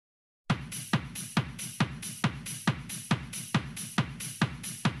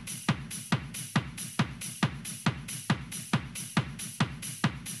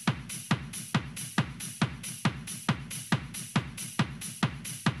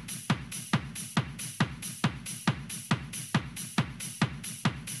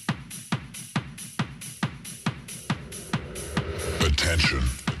Attention,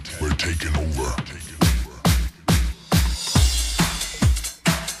 we're taking over.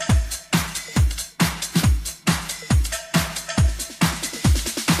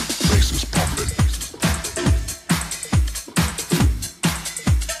 Bass is pumping.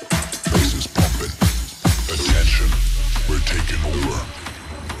 Bass is pumping. Attention, we're taking over.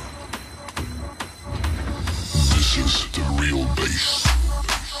 This is the real bass.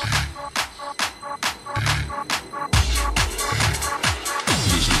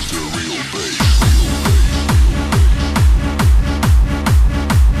 This is the real bass.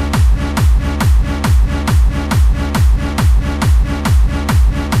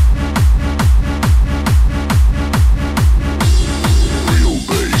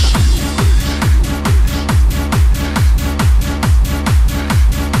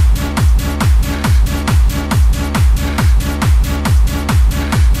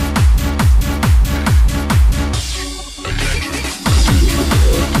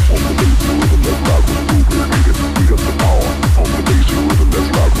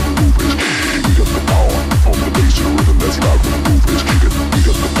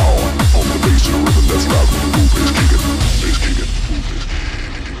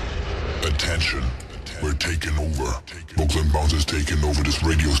 Attention, we're taking over. Brooklyn Bounce is taking over this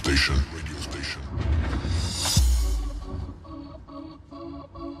radio station.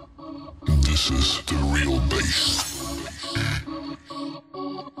 This is the real bass.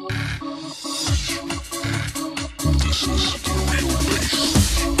 This is the real bass.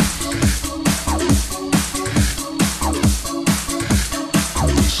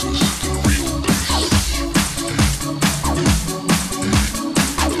 This is the real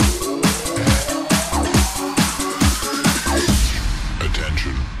bass.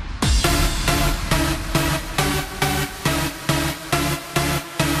 Attention.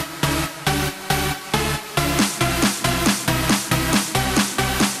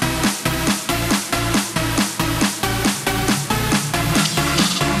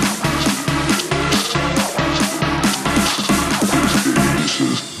 This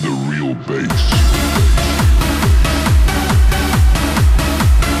is the real bass.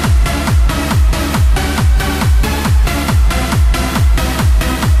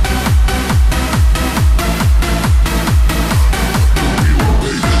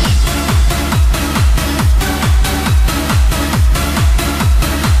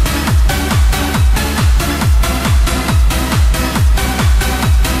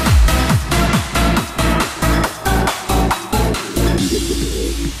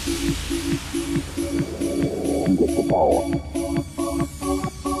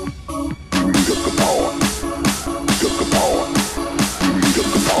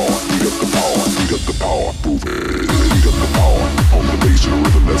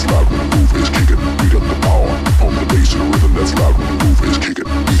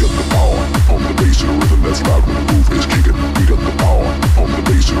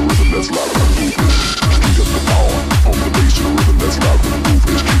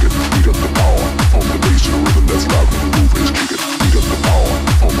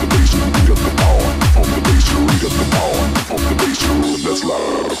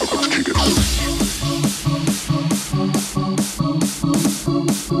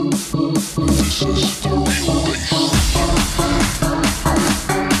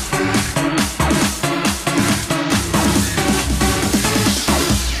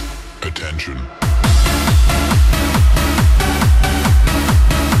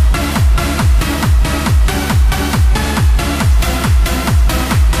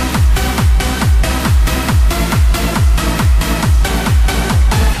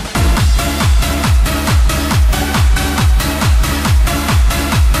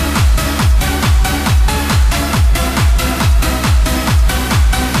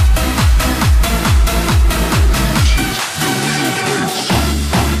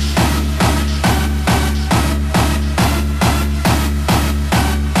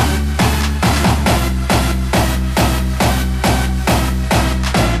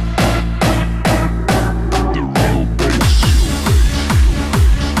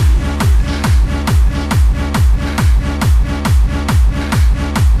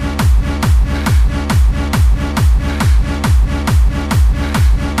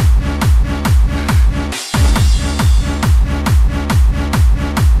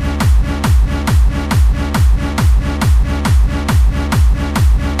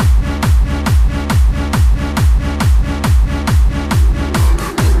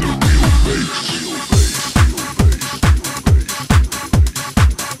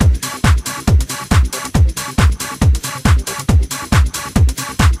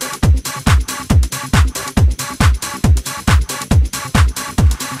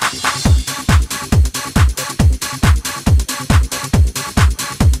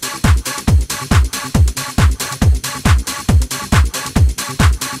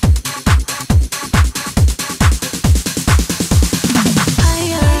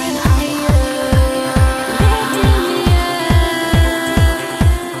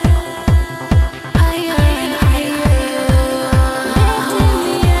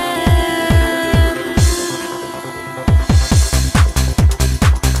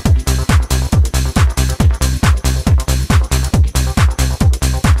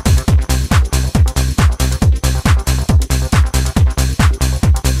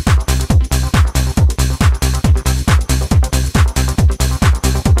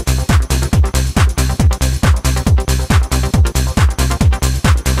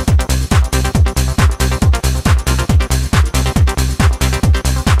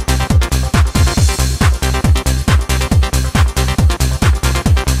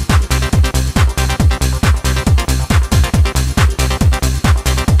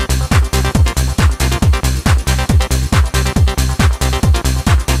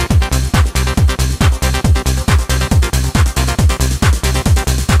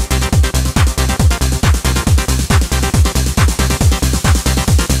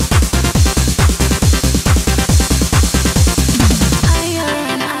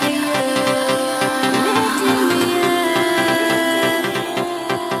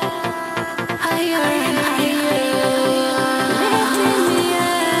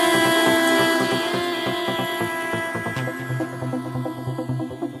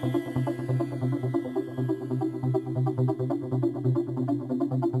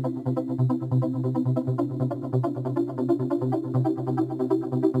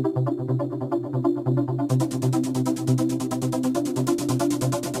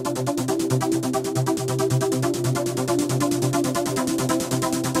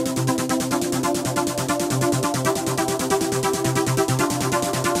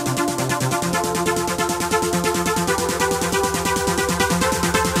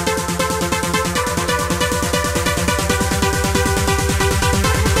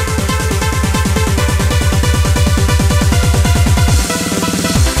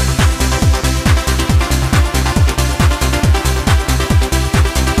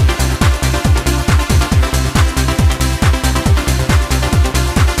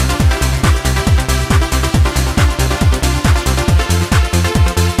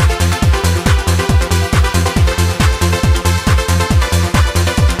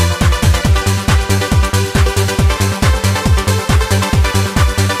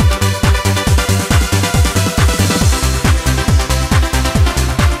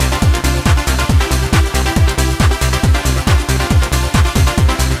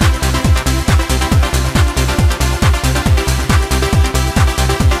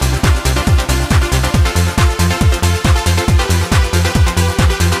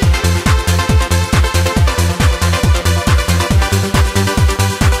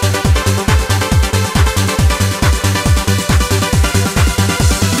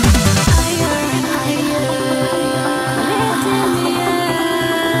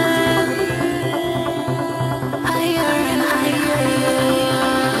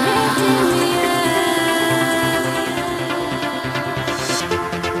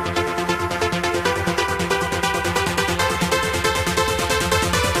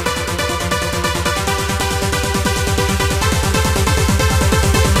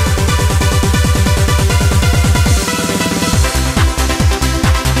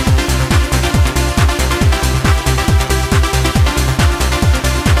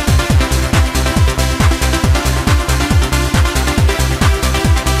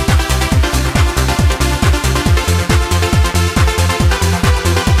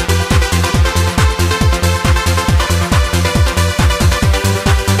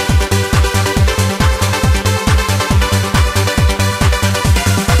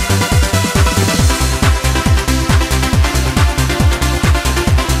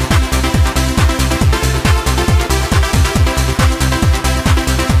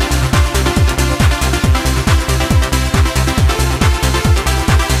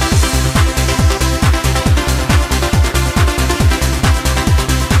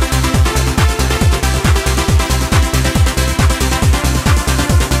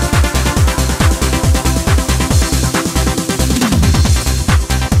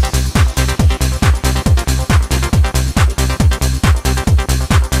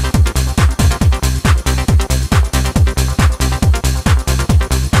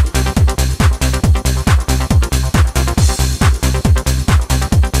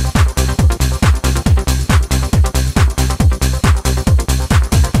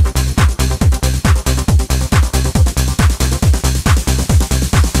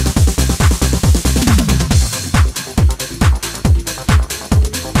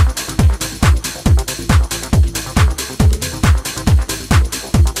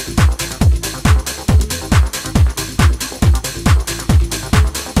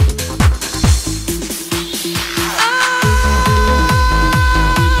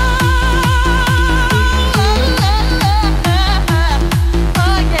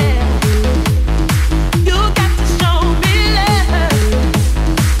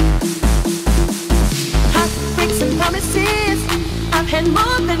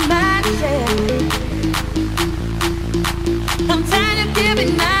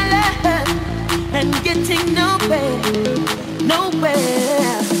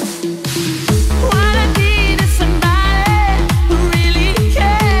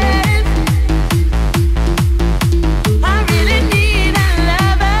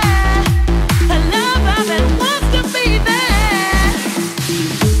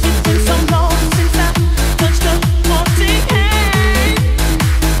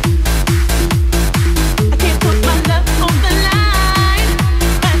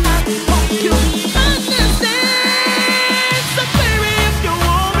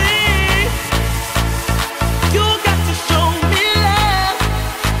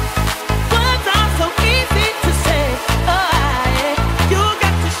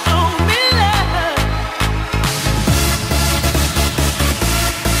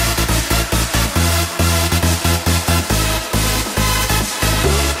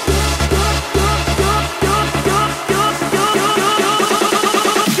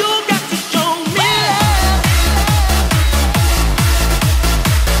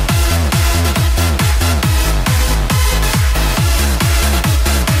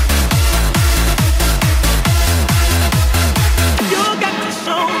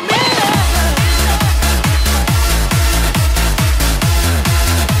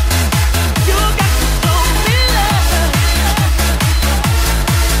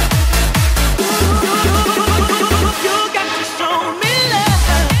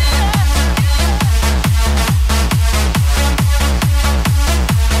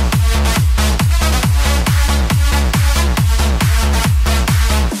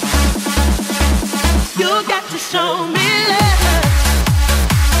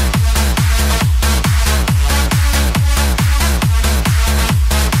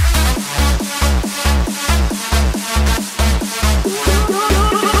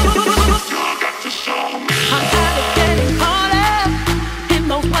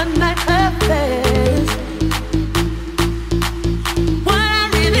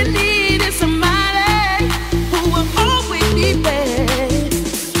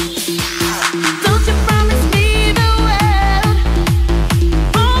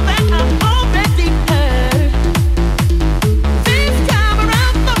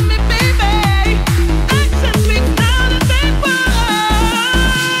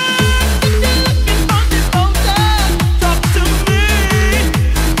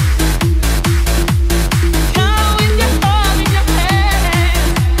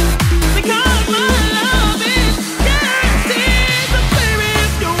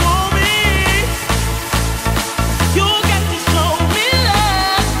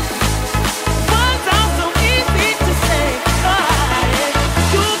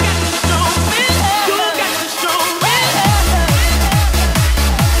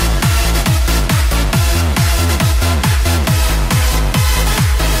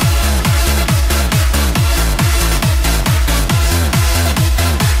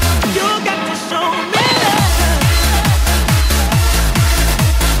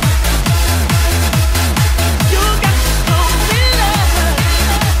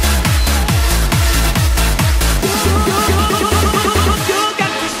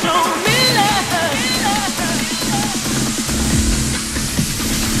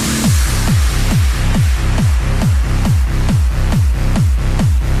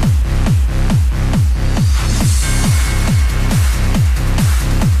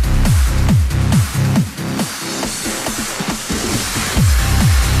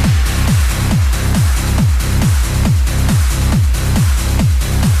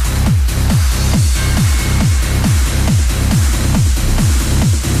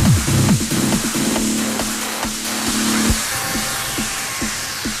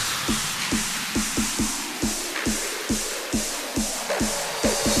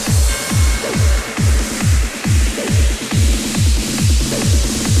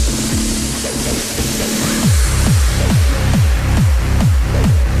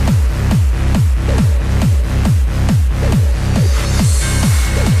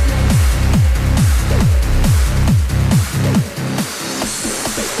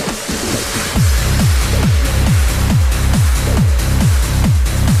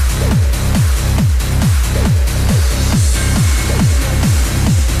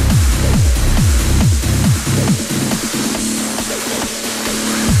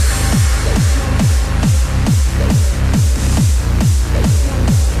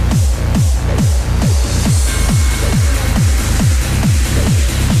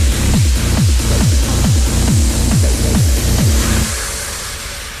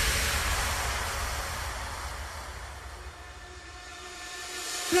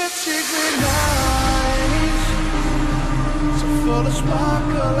 secret nights, so full of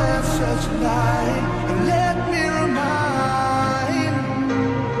sparkle and such light. And let me remind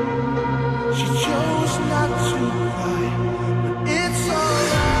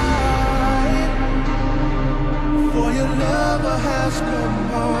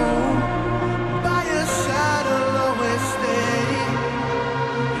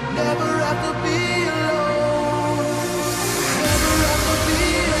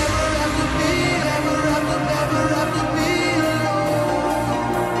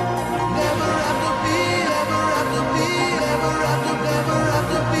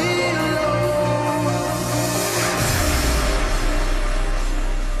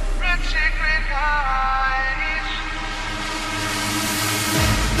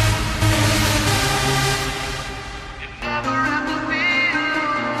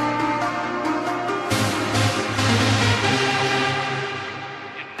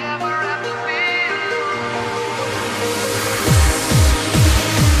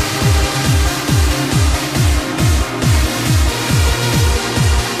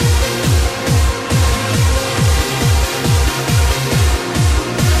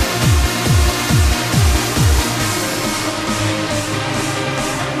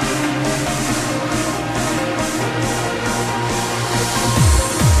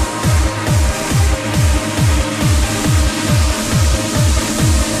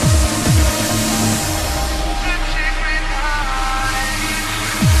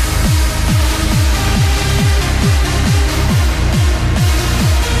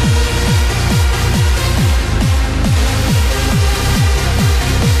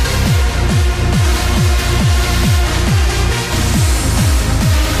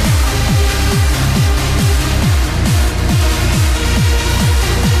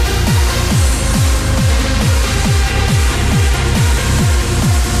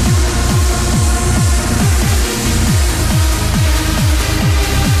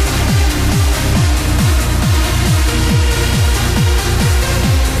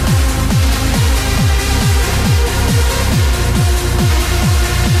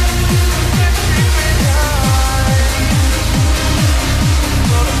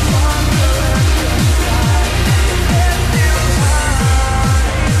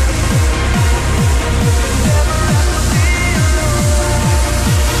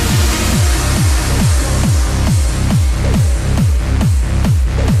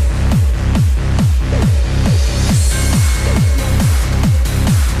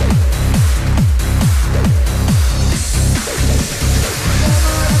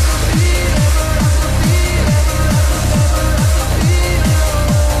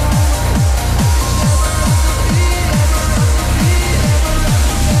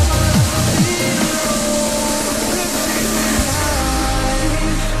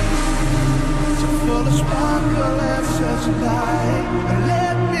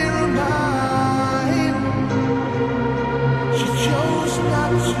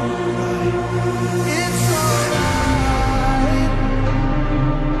not to cry. It's alright,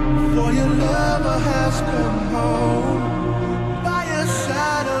 for your lover has come home. By your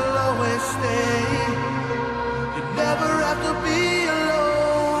side I'll always stay. You never have to be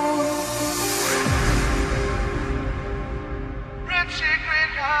alone. Red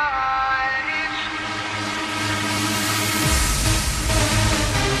secret eyes.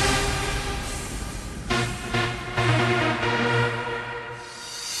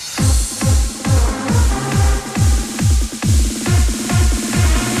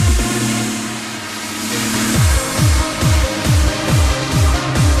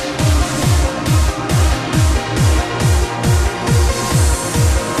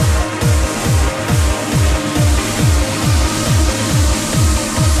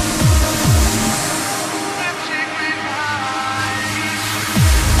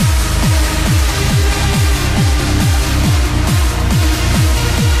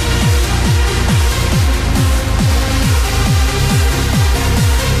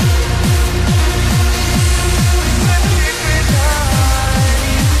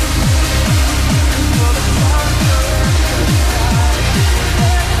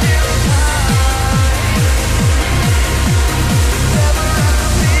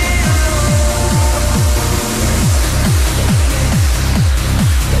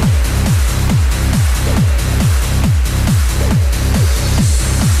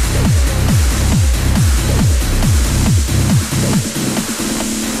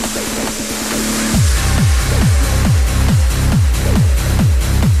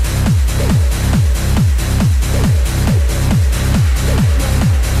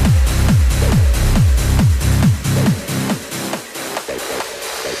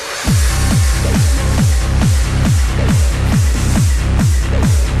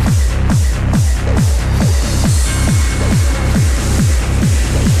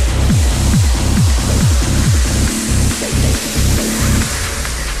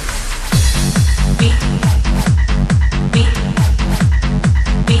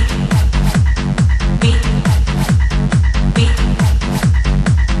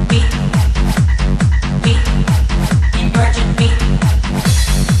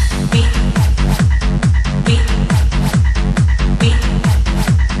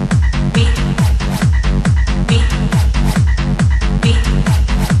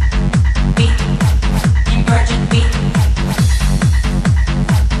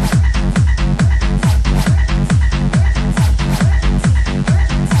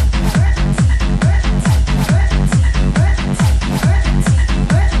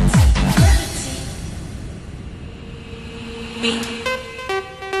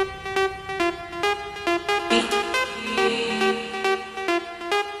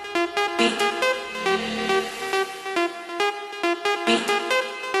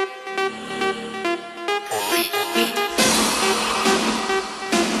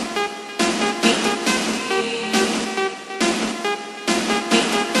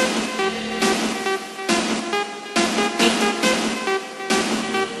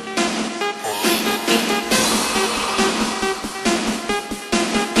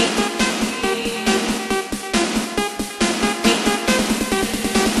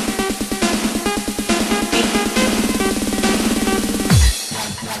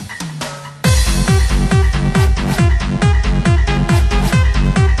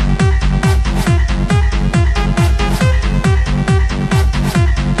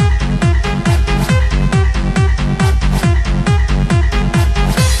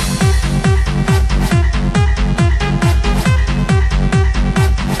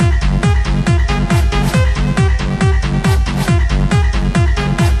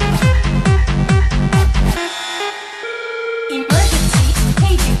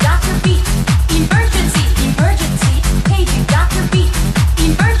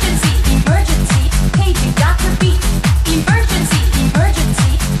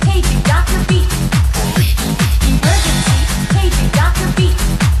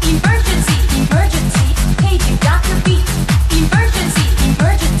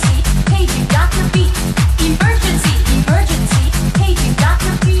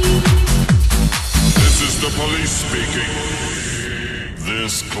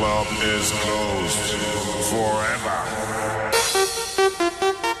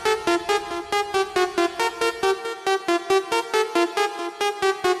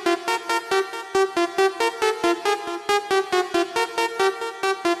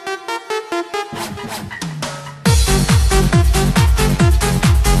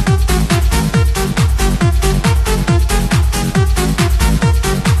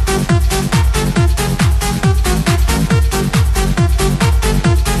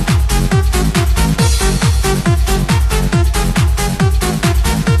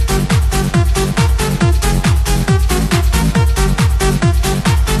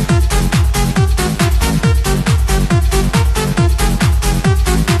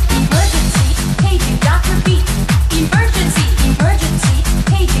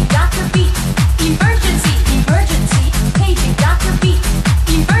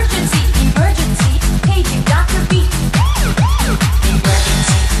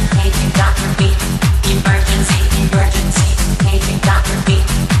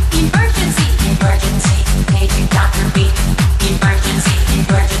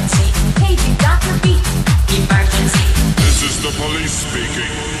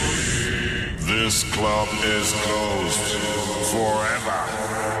 This club is closed forever.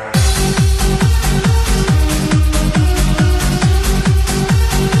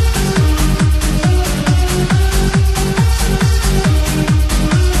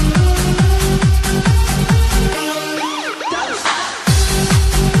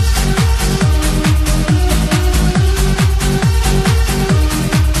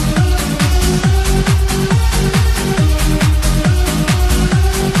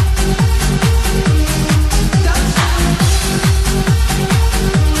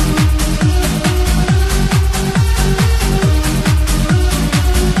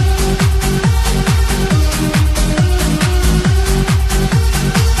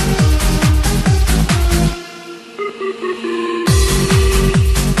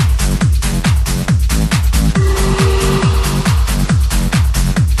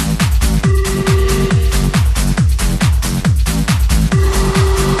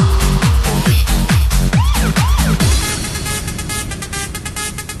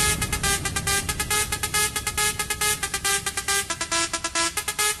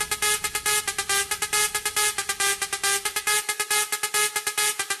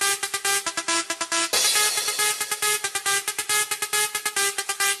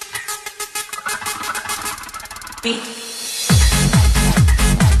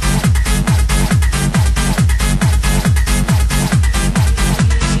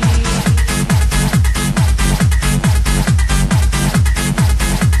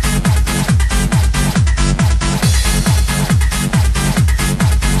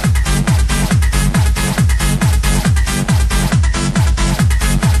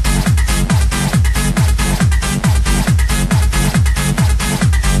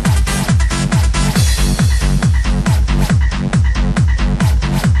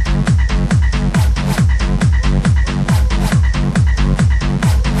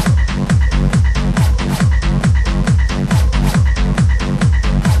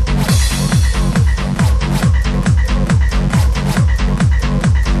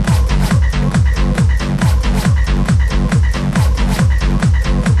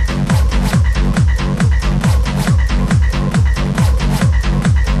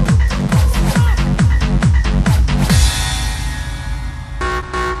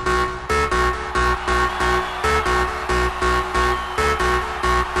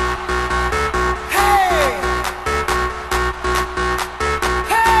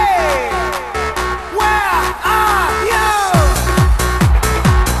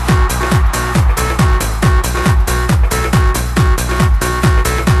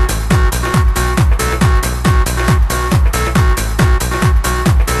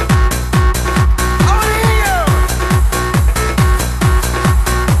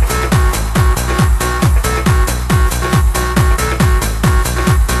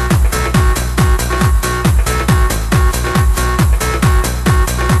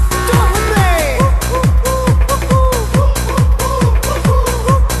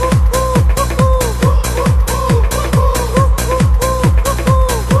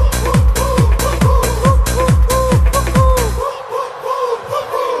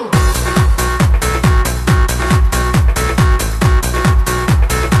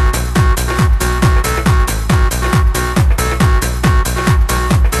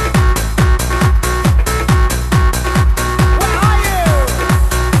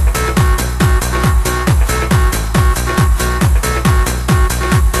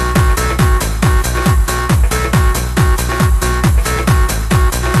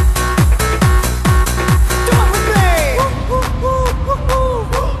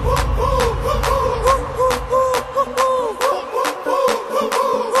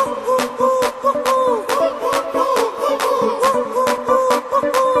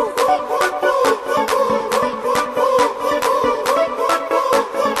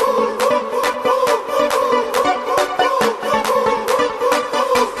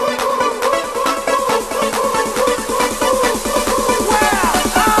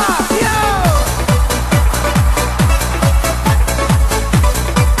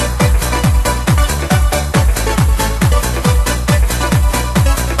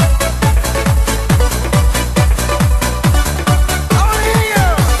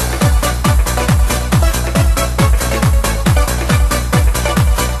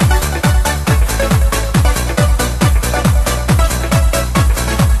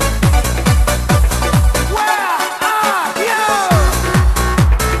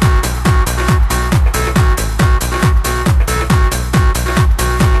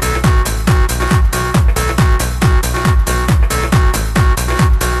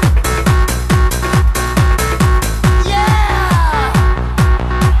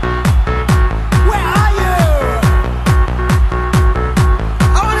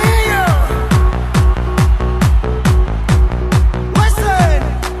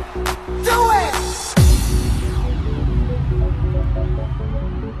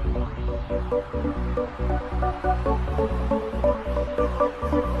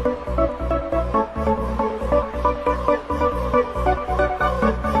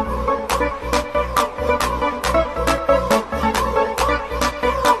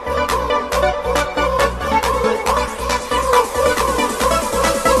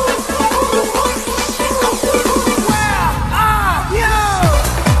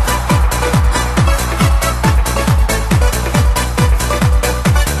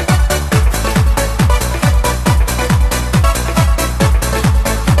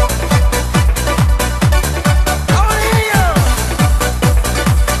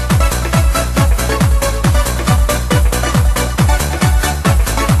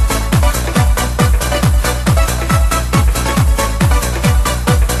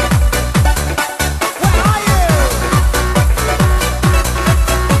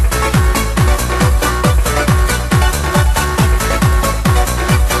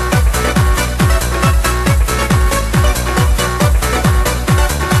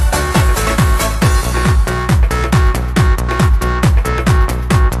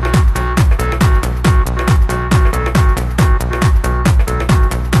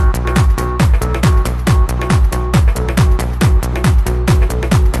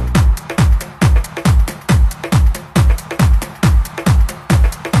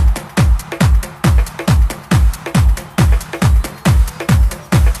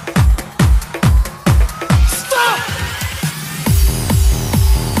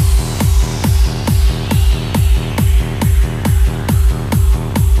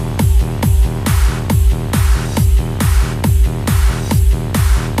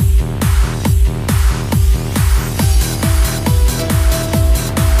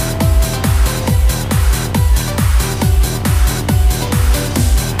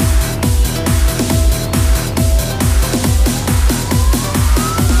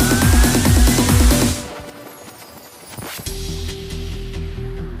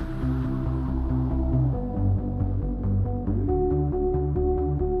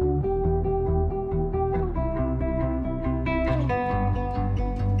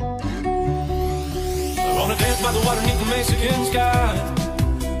 by the water beneath the Mexican sky.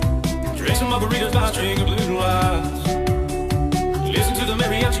 Drink some margaritas by a string of blue lights. Listen to the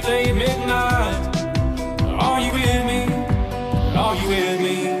mariachi play at midnight. Are you with me? Are you with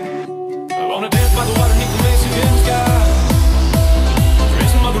me? I wanna dance by the water beneath the Mexican sky. Drink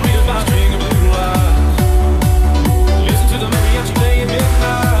some margaritas by a string of blue lights. Listen to the mariachi play at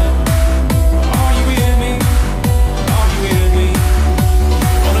midnight. Are you with me? Are you with me?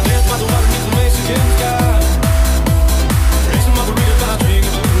 I wanna dance by the water beneath the Mexican sky. Drink some margaritas by a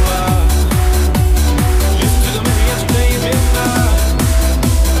string of blue lights. Listen to the mariachi play at midnight.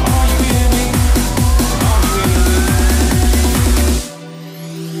 Are you with me? Are you with me?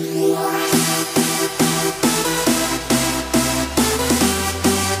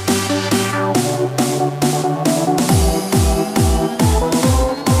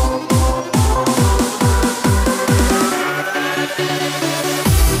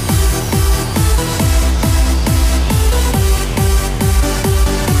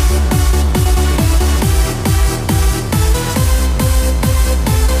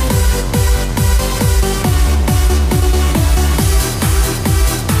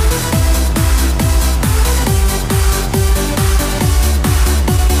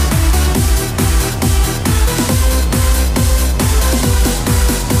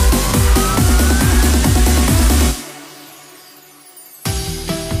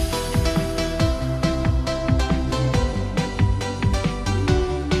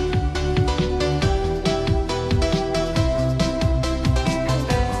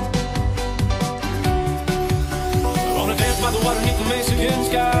 Mexican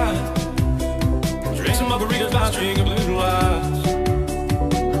sky. Drink some margaritas by a string of blue lights.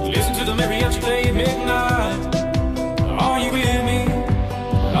 Listen to the mariachi play at midnight. Are you with me?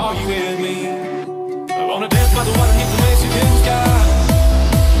 Are you with me? I wanna dance by the water beneath the Mexican sky.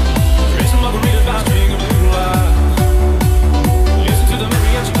 Drink some margaritas by a string of blue lights. Listen to the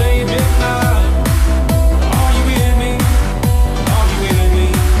mariachi play at midnight. Are you with me? Are you with me?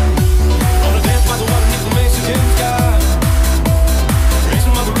 I wanna dance by the water beneath the Mexican sky.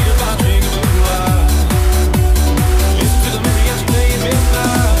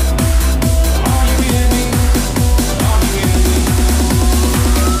 Are you with me?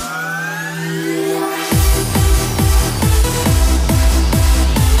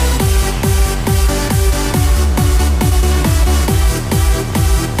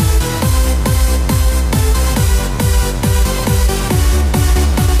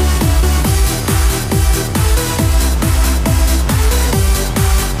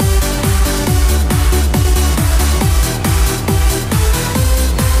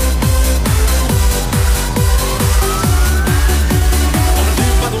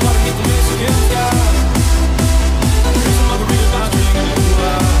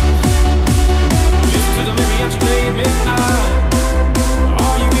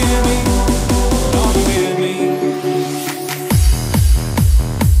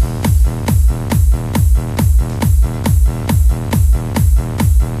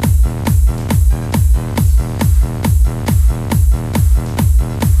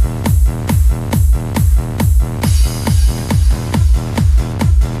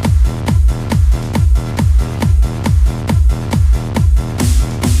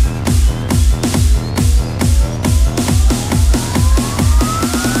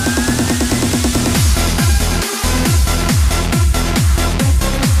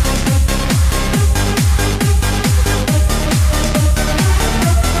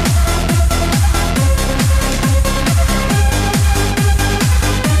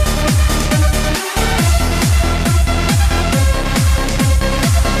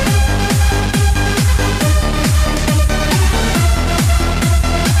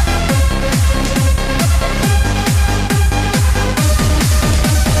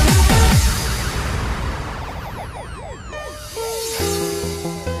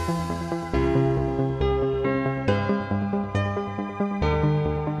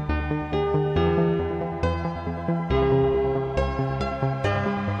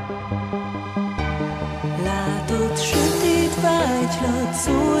 Kagylott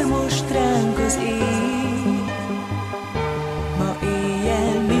szól most ránk az ég. Ma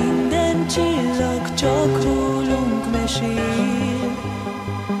éjjel minden csillag csak rólunk mesél.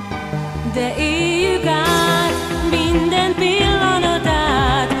 De éljük át minden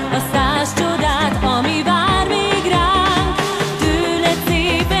pillanatát, a 100 csodát, ami vár még ránk. Tőled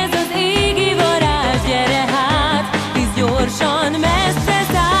szép ez az égi varázs, gyere hát, hisz gyorsan messze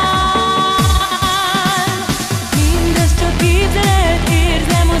száll. Mindez csak képzelet,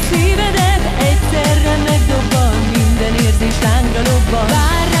 érzem a szívedet, egyszerre megdobban, minden érzés lángra lobban.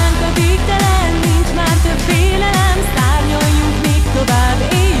 Vár ránk a végtelen, nincs már több félelem, szárnyaljunk még tovább,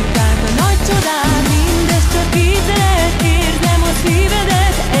 éljük át a nagy csodát. Mindez csak képzelet, érzem a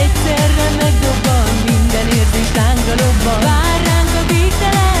szívedet, egyszerre megdobban, minden érzés lángra lobban. Vár ránk a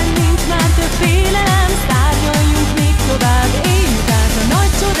végtelen, nincs már több félelem, szárnyaljunk még tovább, éljük át a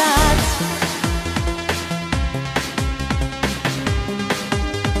nagy csodát.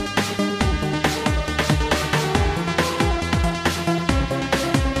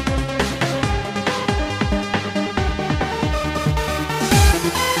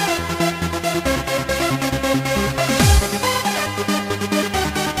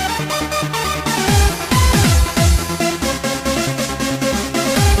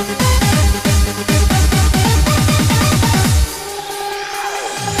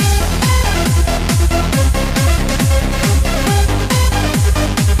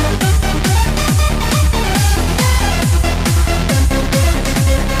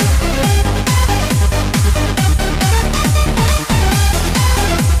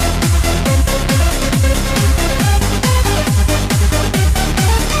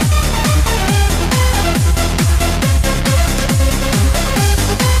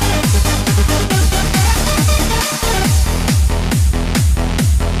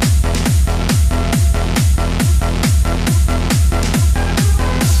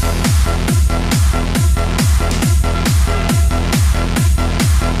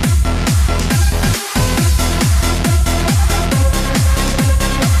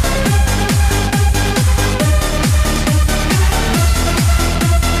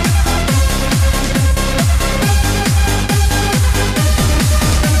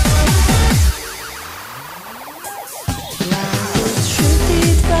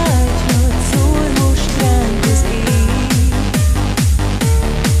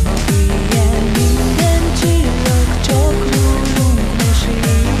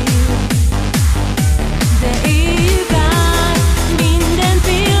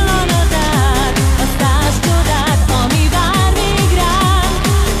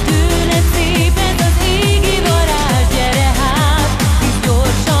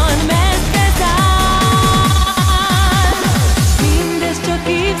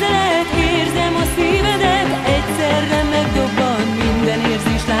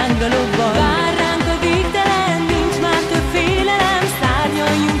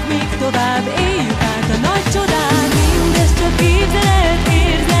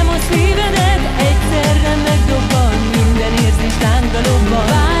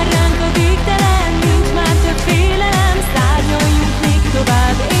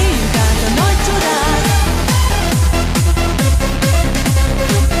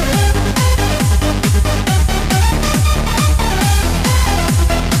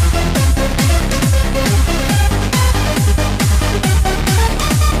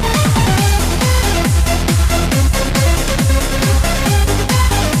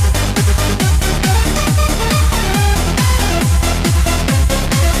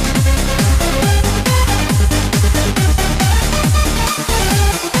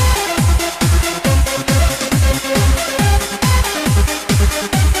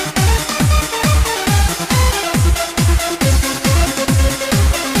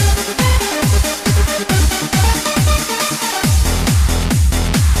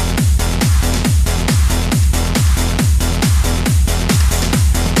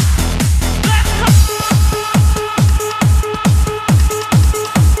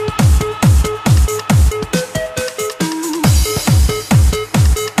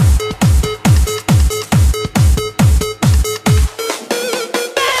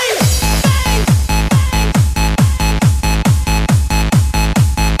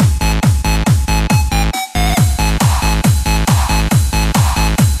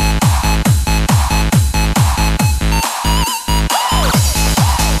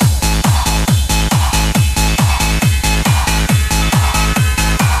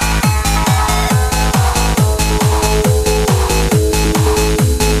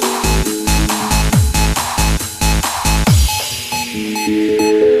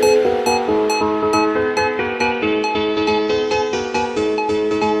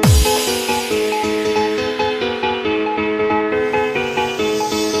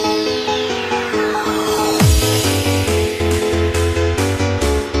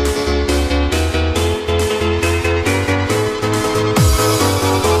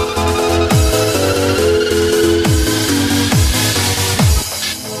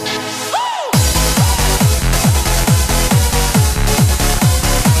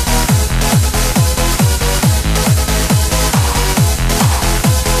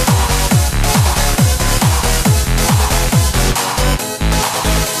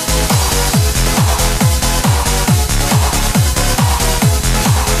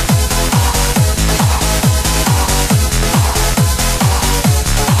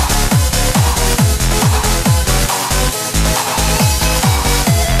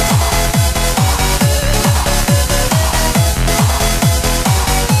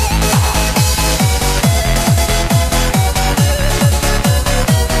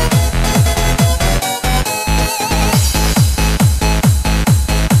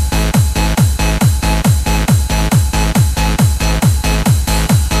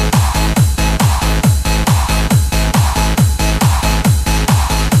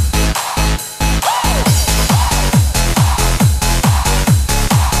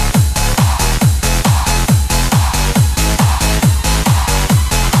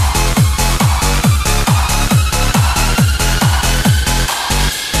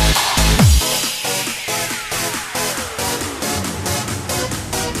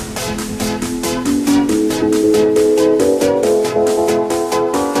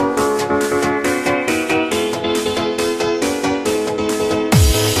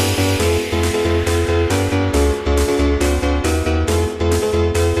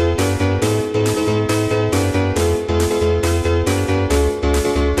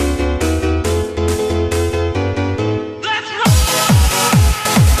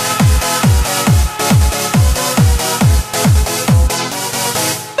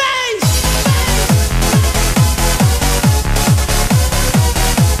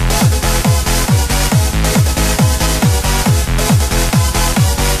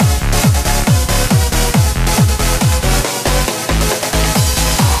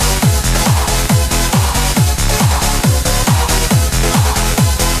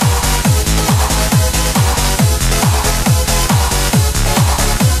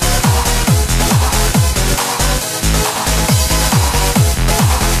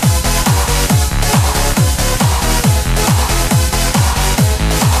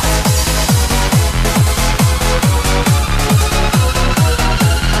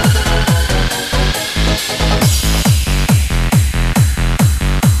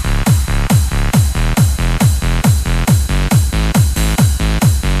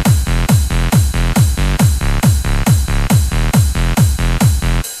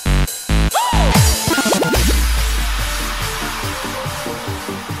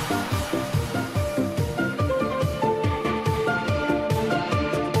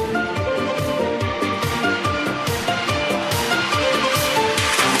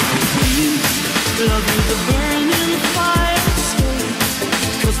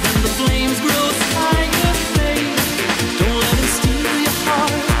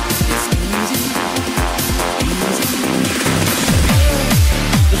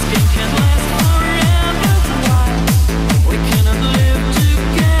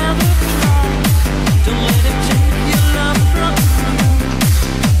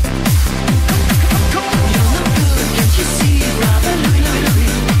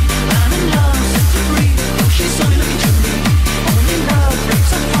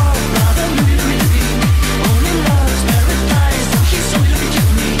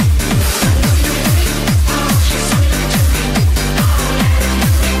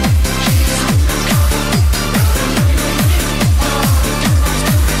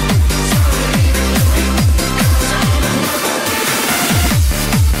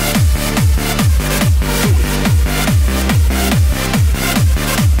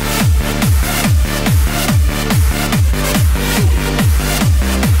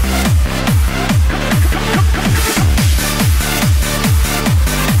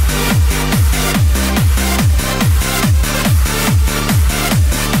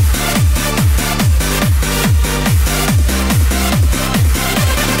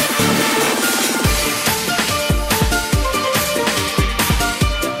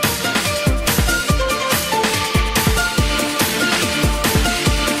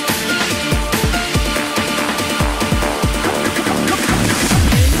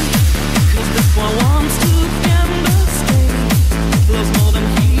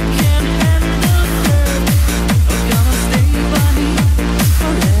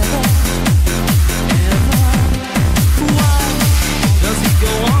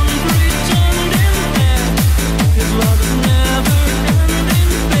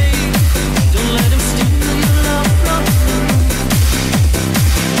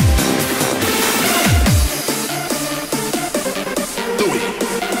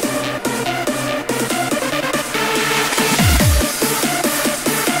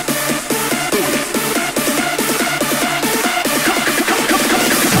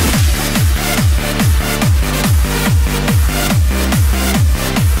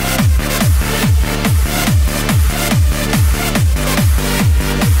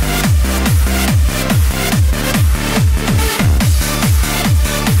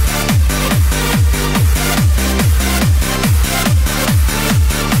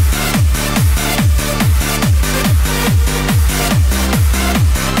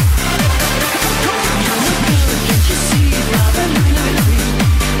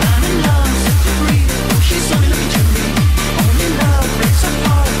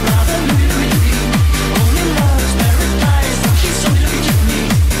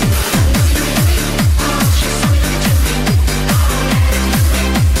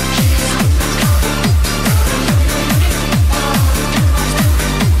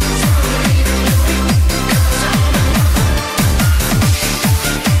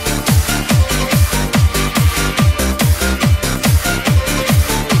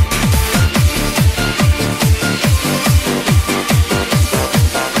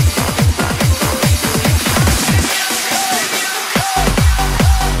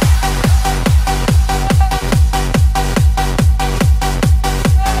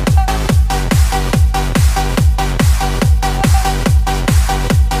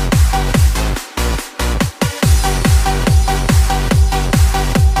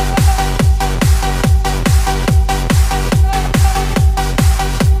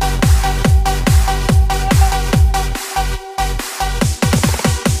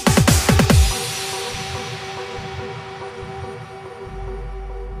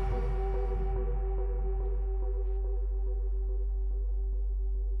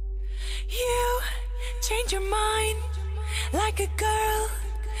 change your mind like a girl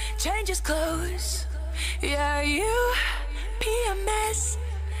changes clothes. Yeah, you pee a mess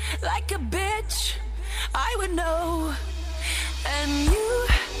like a bitch, I would know. And you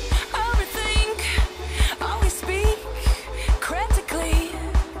overthink, always speak critically.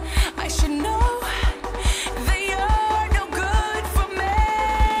 I should know that you're no good for me.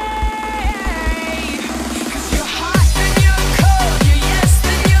 'Cause you're hot and you're cold, you're yes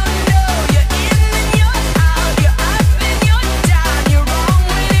and you're no, you're in and you're out, you're up and you're down, you're wrong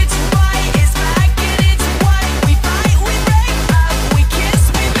when it's right, it's black and it's white. We fight, we break up, we kiss,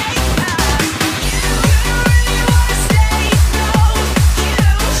 we make up. You really wanna stay? No, you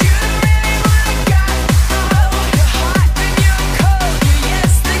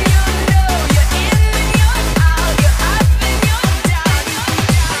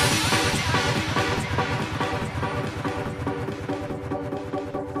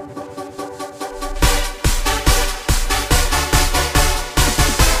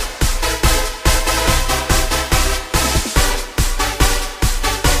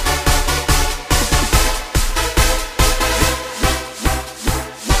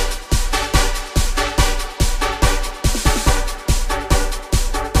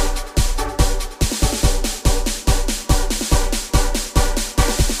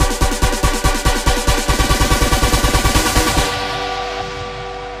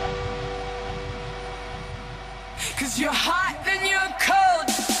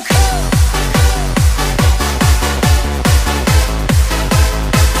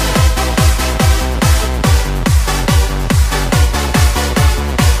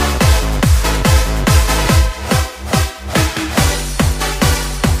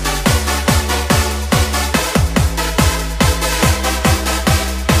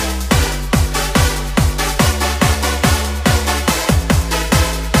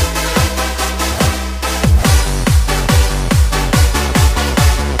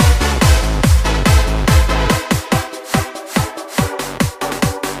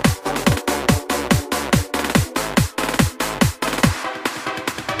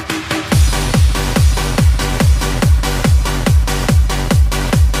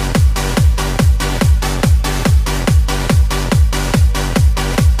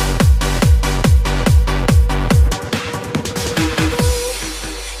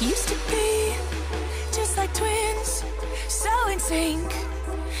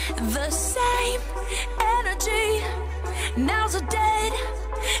The same energy, now's a dead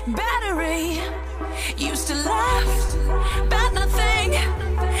battery. Used to laugh about nothing,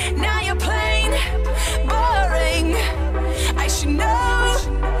 now you're plain boring. I should know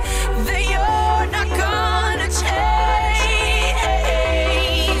that you're not gonna change.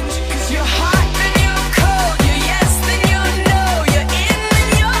 'Cause you're hot then you're cold, you're yes then you're no, you're in then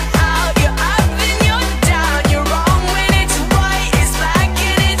you're out, you're up then you're down, you're wrong when it's right, it's black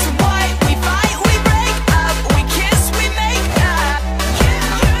and it's white. We fight, we break up, we kiss, we make up. You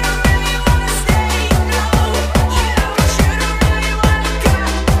don't really wanna stay, no. You don't really wanna go.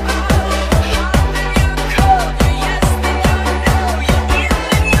 Hot then you're cold, you're yes then you're no, you're in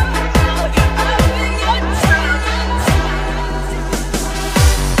then you're out, you're up then you're down.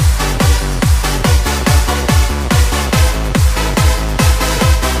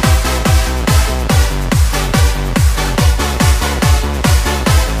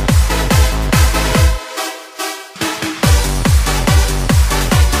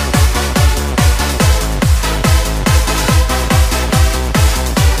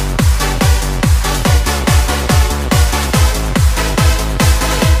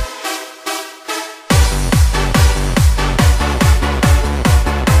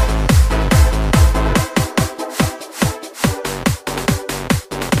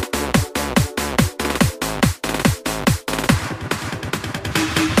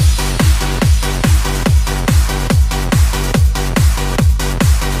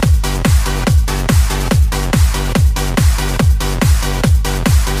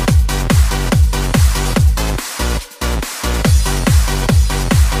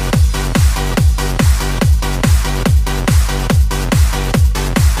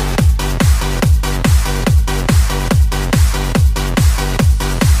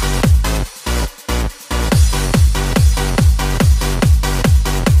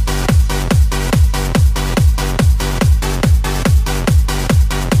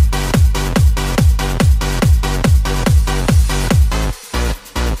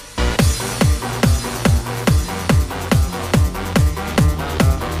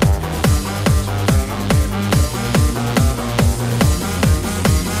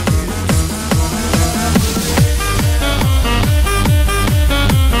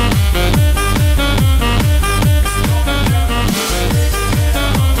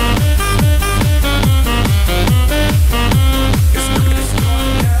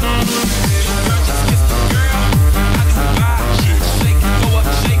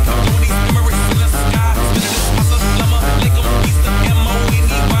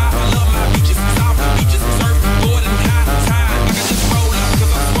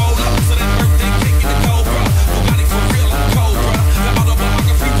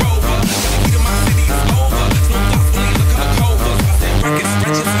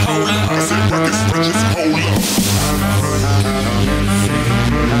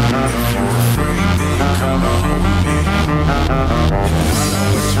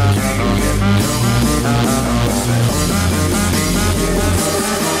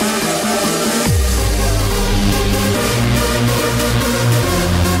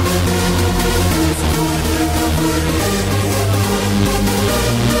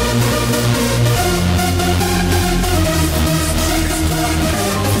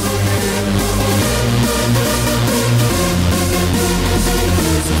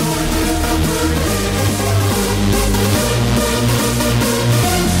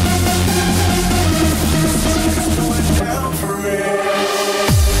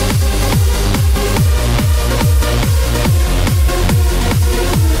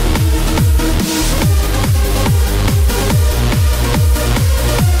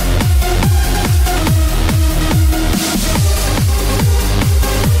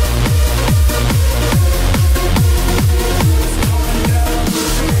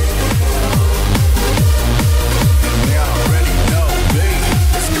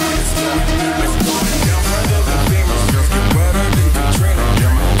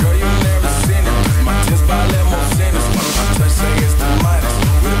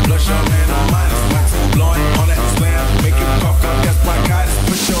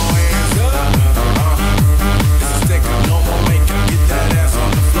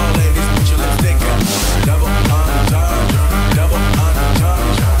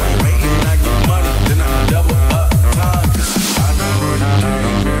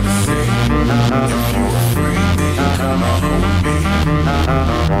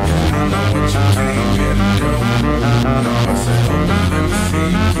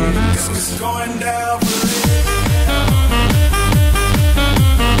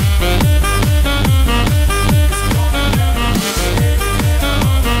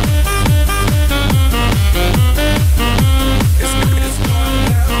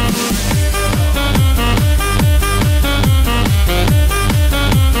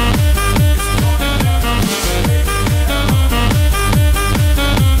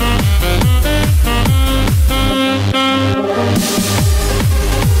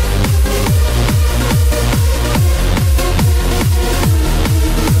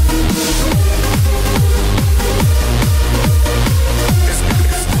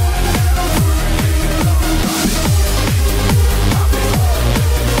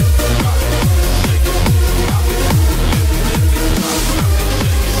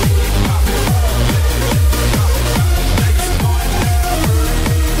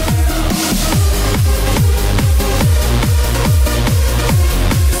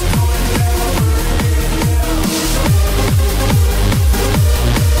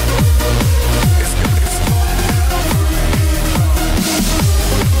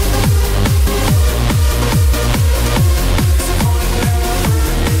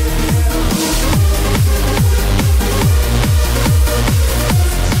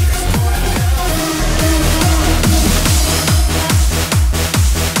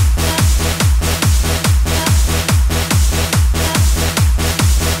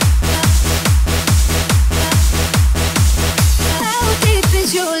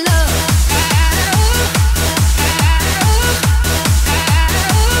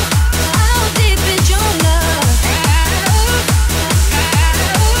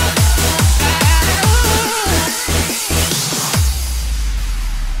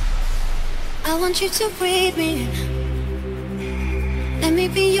 you to breathe me. Let me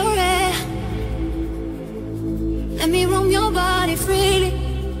be your air. Let me roam your body freely.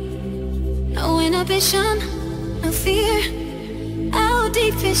 No inhibition, no fear. How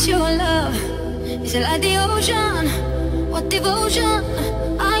deep is your love? Is it like the ocean? What devotion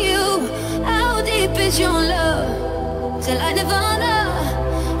are you? How deep is your love? Is it like Nirvana?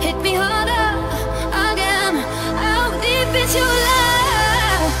 Hit me harder again. How deep is your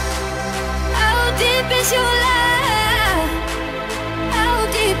love? How deep is your love? How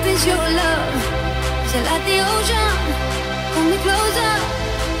deep is your love? Is it like the ocean? Pull me closer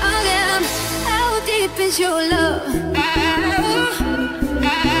again. How deep is your love?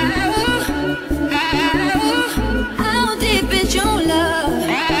 How deep is your love? How deep is your love?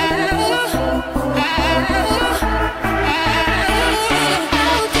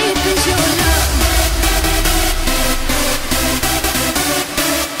 How deep is your love?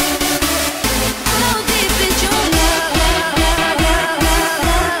 How deep is your love? How deep is your love?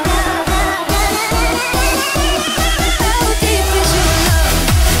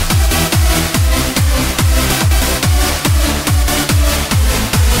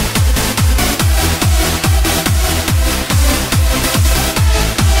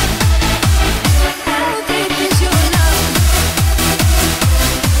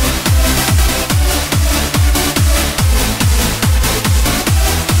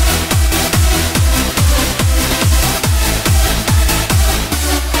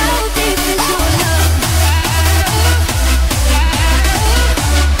 How deep is your love?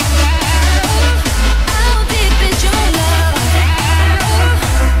 How deep is your love?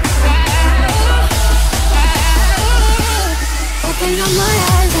 Open up my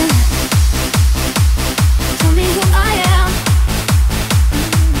eyes and tell me who I am.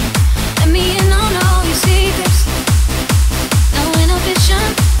 Let me in on all your secrets. No inhibition,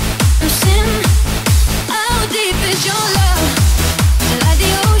 no sin. How deep is your love? Is it like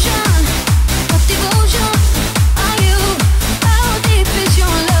the ocean? What devotion are you? How deep is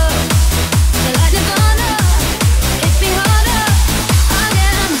your love? Is it like Nirvana? Hit me harder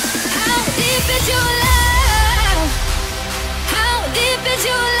again. How deep is your love? How deep is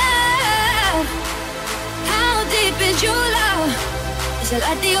your love? How deep is your love? Is it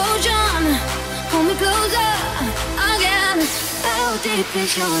like the ocean? Pull me closer again. How deep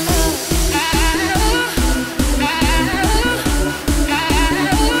is your love?